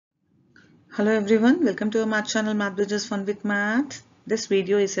Hello everyone, welcome to our math channel Math Bridges Fun with Math. This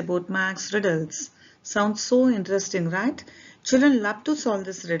video is about maths riddles. Sounds so interesting, right? Children love to solve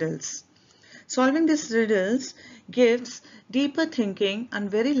these riddles. Solving these riddles gives deeper thinking and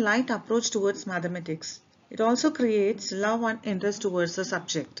very light approach towards mathematics. It also creates love and interest towards the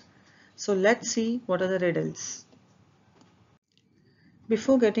subject. So let's see what are the riddles.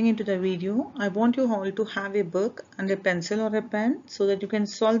 Before getting into the video, I want you all to have a book and a pencil or a pen so that you can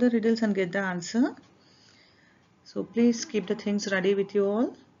solve the riddles and get the answer. So please keep the things ready with you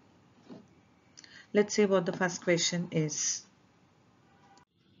all. Let's see what the first question is.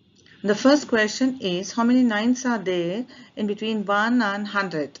 The first question is, how many nines are there in between 1 and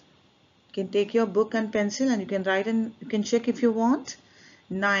 100? You can take your book and pencil and you can write and you can check if you want.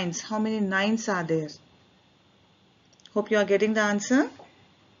 Nines. How many nines are there? Hope you are getting the answer.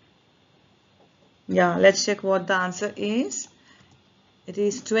 Yeah, let's check what the answer is. It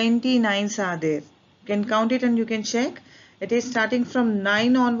is 20 nines are there. You can count it and you can check. It is starting from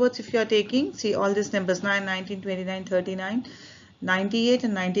 9 onwards if you are taking. See all these numbers 9, 19, 29, 39, 98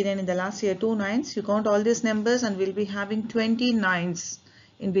 and 99 in the last year. 2 nines. You count all these numbers and we'll be having 20 nines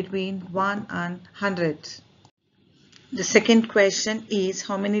in between 1 and 100. The second question is,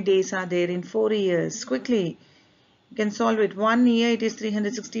 how many days are there in 4 years? Quickly. You can solve it. 1 year it is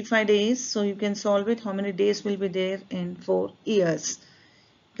 365 days. So you can solve it. How many days will be there in 4 years?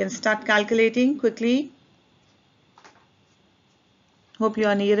 You can start calculating quickly. Hope you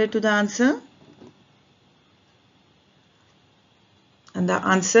are nearer to the answer. And the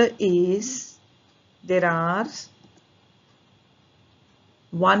answer is, there are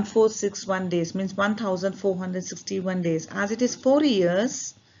 1461 days, means 1461 days. As it is 4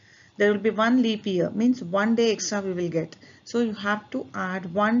 years, there will be 1 leap year, means 1 day extra we will get. So you have to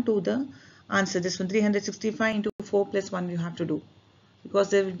add 1 to the answer. This one 365 into 4 plus 1 you have to do, because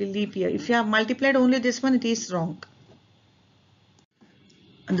there will be leap year. If you have multiplied only this one, it is wrong.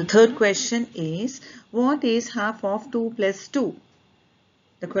 And the third question is, what is half of 2 plus 2?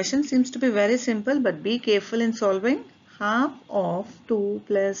 The question seems to be very simple, but be careful in solving. Half of 2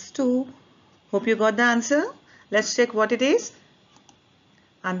 plus 2. Hope you got the answer. Let's check what it is.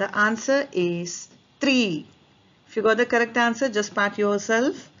 And the answer is 3. If you got the correct answer, just pat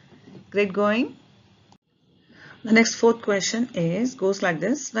yourself. Great going. The next fourth question goes like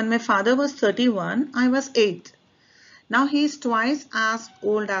this. When my father was 31, I was 8. Now he is twice as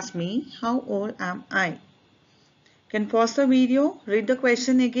old as me. How old am I? Can pause the video, read the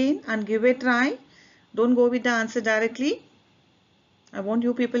question again and give it a try. Don't go with the answer directly. I want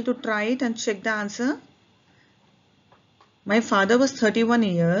you people to try it and check the answer. My father was 31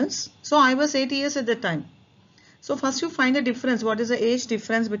 years. So I was 8 years at the time. So first you find the difference. What is the age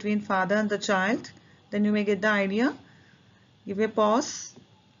difference between father and the child? Then you may get the idea. Give a pause.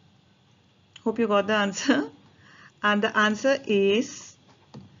 Hope you got the answer. And the answer is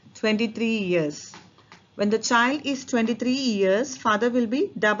 23 years. When the child is 23 years, father will be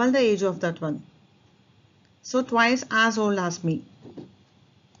double the age of that one. So twice as old as me.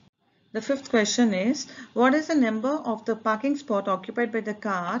 The fifth question is, what is the number of the parking spot occupied by the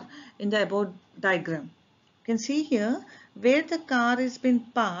car in the above diagram? You can see here where the car is been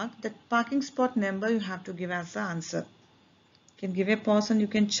parked, the parking spot number you have to give as the answer. You can give a pause and you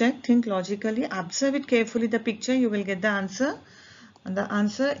can check, think logically, observe it carefully the picture, you will get the answer. And the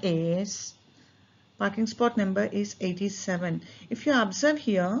answer is, parking spot number is 87. If you observe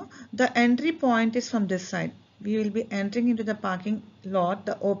here, the entry point is from this side. We will be entering into the parking lot,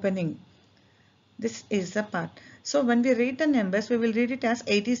 the opening. This is the part. So when we read the numbers, we will read it as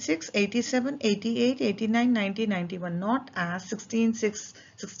 86, 87, 88, 89, 90, 91. Not as 16, 6,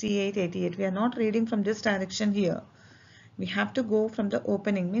 68, 88. We are not reading from this direction here. We have to go from the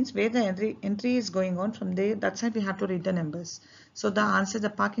opening, means where the entry is going on, from there, that side we have to read the numbers. So the answer,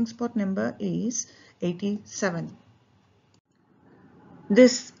 the parking spot number is 87.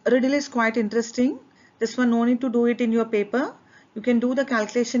 This riddle is quite interesting. This one, no need to do it in your paper. You can do the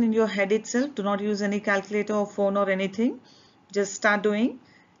calculation in your head itself. Do not use any calculator or phone or anything. Just start doing.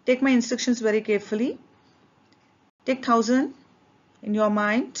 Take my instructions very carefully. Take 1000 in your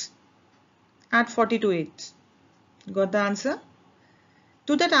mind. Add 40 to it. Got the answer?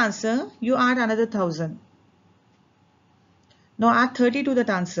 To that answer, you add another 1000. Now add 30 to that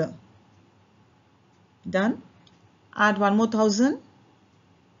answer. Done. Add one more 1000.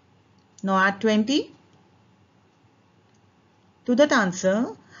 Now add 20. To that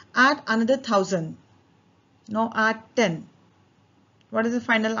answer, add another 1000. Now add 10. What is the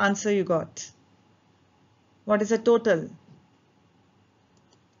final answer you got? What is the total?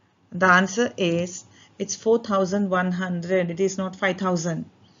 The answer is, it's 4100. It is not 5000.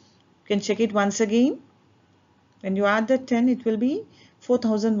 You can check it once again. When you add the 10, it will be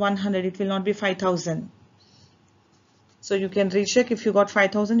 4,100. It will not be 5,000. So you can recheck. If you got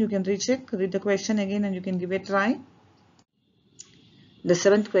 5,000, you can recheck. Read the question again and you can give it a try. The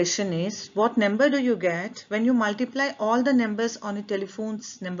seventh question is, what number do you get when you multiply all the numbers on a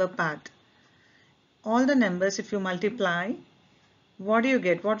telephone's number pad? All the numbers, if you multiply, what do you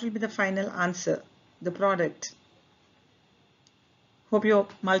get? What will be the final answer? The product. Hope you're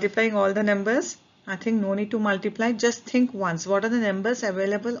multiplying all the numbers. I think no need to multiply. Just think once. What are the numbers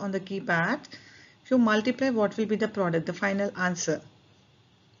available on the keypad? If you multiply, what will be the product? The final answer.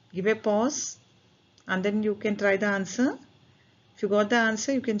 Give a pause and then you can try the answer. If you got the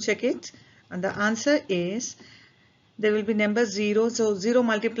answer, you can check it. And the answer is, there will be number 0. So 0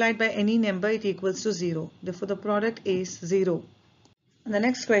 multiplied by any number, it equals to 0. Therefore, the product is 0. And the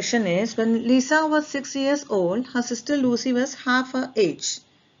next question is, when Lisa was 6 years old, her sister Lucy was half her age.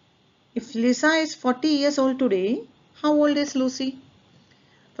 If Lisa is 40 years old today, how old is Lucy?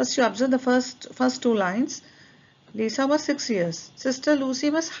 First, you observe the first two lines. Lisa was 6 years. Sister Lucy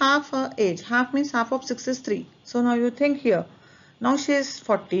was half her age. Half means half of 6 is 3. So now you think here. Now she is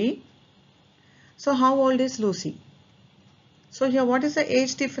 40. So how old is Lucy? So here, what is the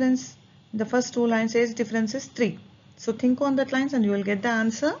age difference? The first two lines, age difference is 3. So think on that lines and you will get the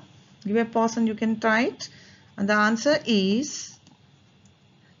answer. Give a pause and you can try it. And the answer is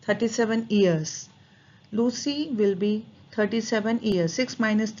 37 years. Lucy will be 37 years. 6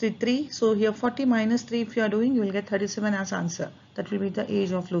 minus 3, 3. So here 40 minus 3 if you are doing, you will get 37 as answer. That will be the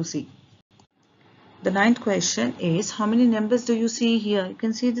age of Lucy. The ninth question is, how many numbers do you see here? You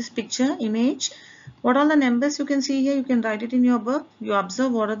can see this picture, image. What are the numbers you can see here? You can write it in your book. You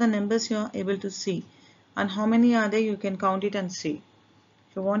observe what are the numbers you are able to see. And how many are there? You can count it and see.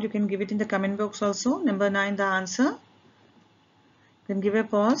 If you want, you can give it in the comment box also. Number 9, the answer. You can give a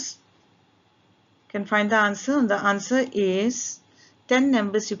pause. You can find the answer. And the answer is 10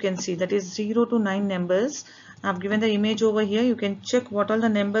 numbers you can see. That is 0 to 9 numbers. I have given the image over here. You can check what all the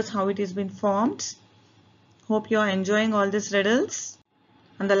numbers, how it has been formed. Hope you are enjoying all these riddles.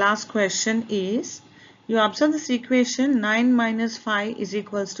 And the last question is, you observe this equation 9 minus 5 is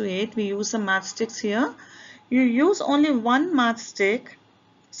equals to 8. We use some matchsticks here. You use only one matchstick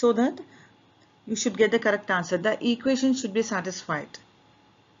so that you should get the correct answer. The equation should be satisfied.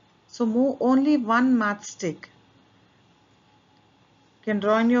 So move only one matchstick. You can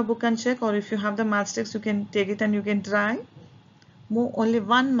draw in your book and check, or if you have the matchsticks, you can take it and you can try. Move only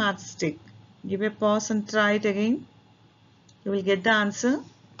one matchstick. Give a pause and try it again. You will get the answer.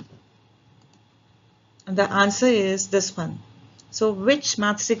 And the answer is this one. So which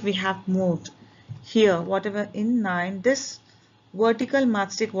matchstick we have moved? Here, whatever in 9, this vertical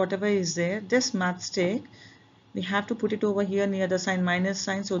matchstick, whatever is there, this matchstick, we have to put it over here near the sign, minus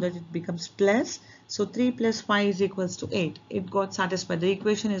sign, so that it becomes plus. So 3 plus 5 is equals to 8. It got satisfied. The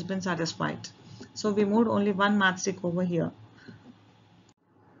equation has been satisfied. So we moved only one matchstick over here.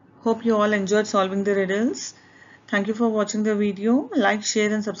 Hope you all enjoyed solving the riddles. Thank you for watching the video. Like,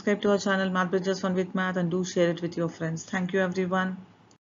 share and subscribe to our channel Math Bridges Fun with Math, and do share it with your friends. Thank you everyone.